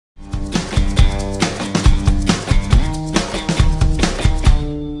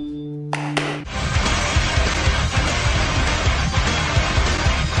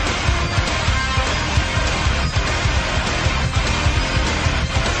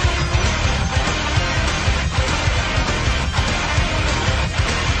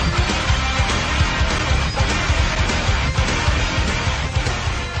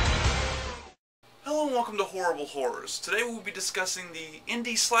Horrors. Today we'll be discussing the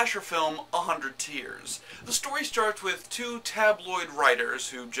indie slasher film 100 Tears. The story starts with two tabloid writers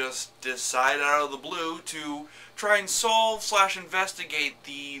who just decide out of the blue to try and solve/investigate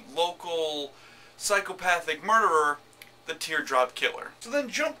the local psychopathic murderer, the Teardrop Killer. So then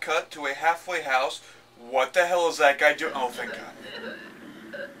jump cut to a halfway house. What the hell is that guy doing? Oh, thank God.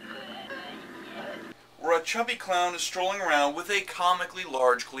 Where a chubby clown is strolling around with a comically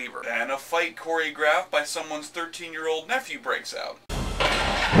large cleaver. And a fight choreographed by someone's 13-year-old nephew breaks out.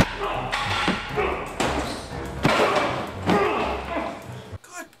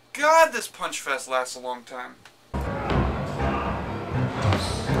 Good God, this punch fest lasts a long time.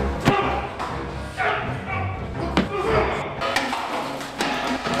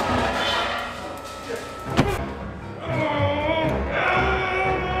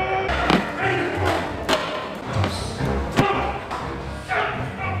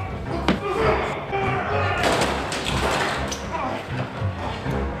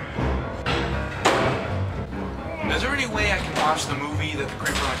 Is there any way I can watch the movie that the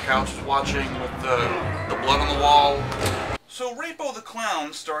creeper on the couch is watching with the blood on the wall? So Rapo the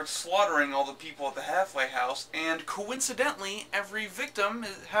Clown starts slaughtering all the people at the halfway house, and coincidentally, every victim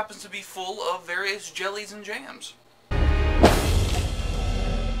happens to be full of various jellies and jams.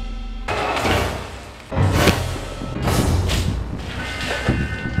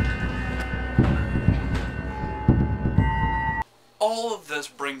 All of this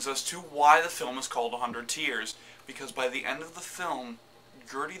brings us to why the film is called 100 Tears, because by the end of the film,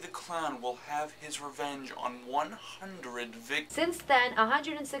 Gertie the Clown will have his revenge on 100 victims. Since then,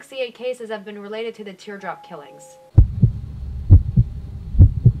 168 cases have been related to the teardrop killings.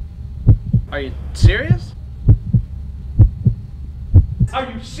 Are you serious? Are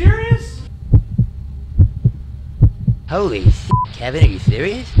you serious? Holy s***, Kevin, are you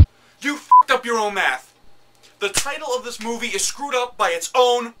serious? You f***ed up your own math. The title of this movie is screwed up by its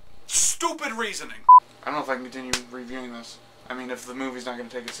own stupid reasoning. I don't know if I can continue reviewing this. I mean, if the movie's not going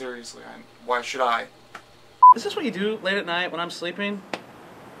to take it seriously, why should I? Is this what you do late at night when I'm sleeping?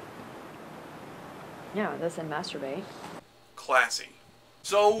 Yeah, listen, masturbate. Classy.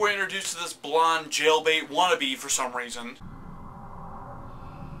 So, we're introduced to this blonde jailbait wannabe for some reason.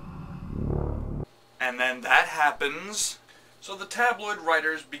 And then that happens. So the tabloid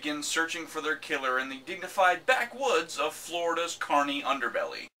writers begin searching for their killer in the dignified backwoods of Florida's Kearney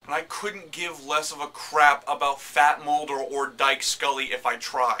underbelly. And I couldn't give less of a crap about Fat Mulder or Dyke Scully if I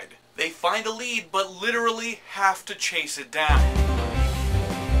tried. They find a lead, but literally have to chase it down.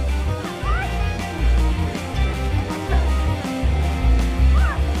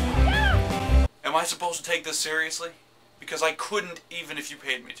 Am I supposed to take this seriously? Because I couldn't even if you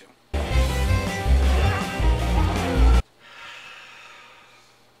paid me to.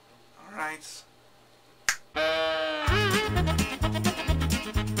 Alright.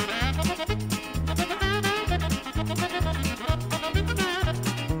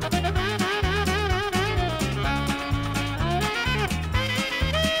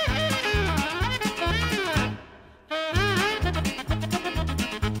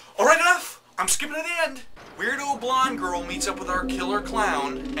 Alright, enough! I'm skipping to the end! Weirdo blonde girl meets up with our killer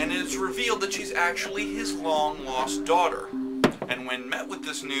clown, and it is revealed that she's actually his long-lost daughter. And when met with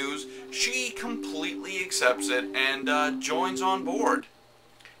this news, she completely accepts it and joins on board.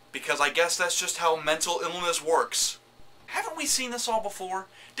 Because I guess that's just how mental illness works. Haven't we seen this all before?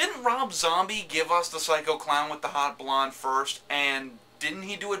 Didn't Rob Zombie give us the psycho clown with the hot blonde first, and didn't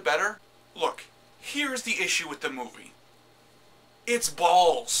he do it better? Look, here's the issue with the movie. It's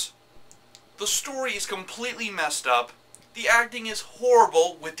balls. The story is completely messed up. The acting is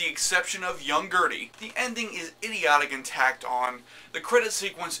horrible with the exception of young Gertie. The ending is idiotic and tacked on. The credit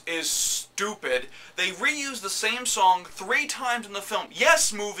sequence is stupid. They reuse the same song 3 times in the film.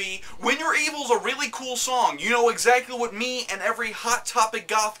 Yes, movie, When You're Evil's a really cool song. You know exactly what me and every Hot Topic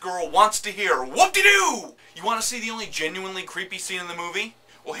goth girl wants to hear. Whoop-de-doo! You want to see the only genuinely creepy scene in the movie?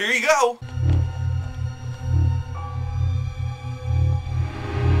 Well, here you go.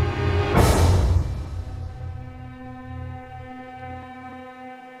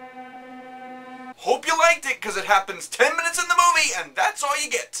 Hope you liked it, because it happens 10 minutes in the movie, and that's all you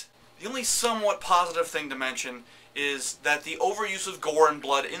get. The only somewhat positive thing to mention is that the overuse of gore and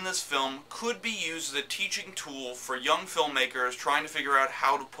blood in this film could be used as a teaching tool for young filmmakers trying to figure out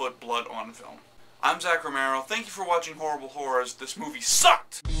how to put blood on film. I'm Zach Romero. Thank you for watching Horrible Horrors. This movie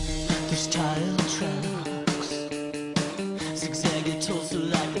sucked! This child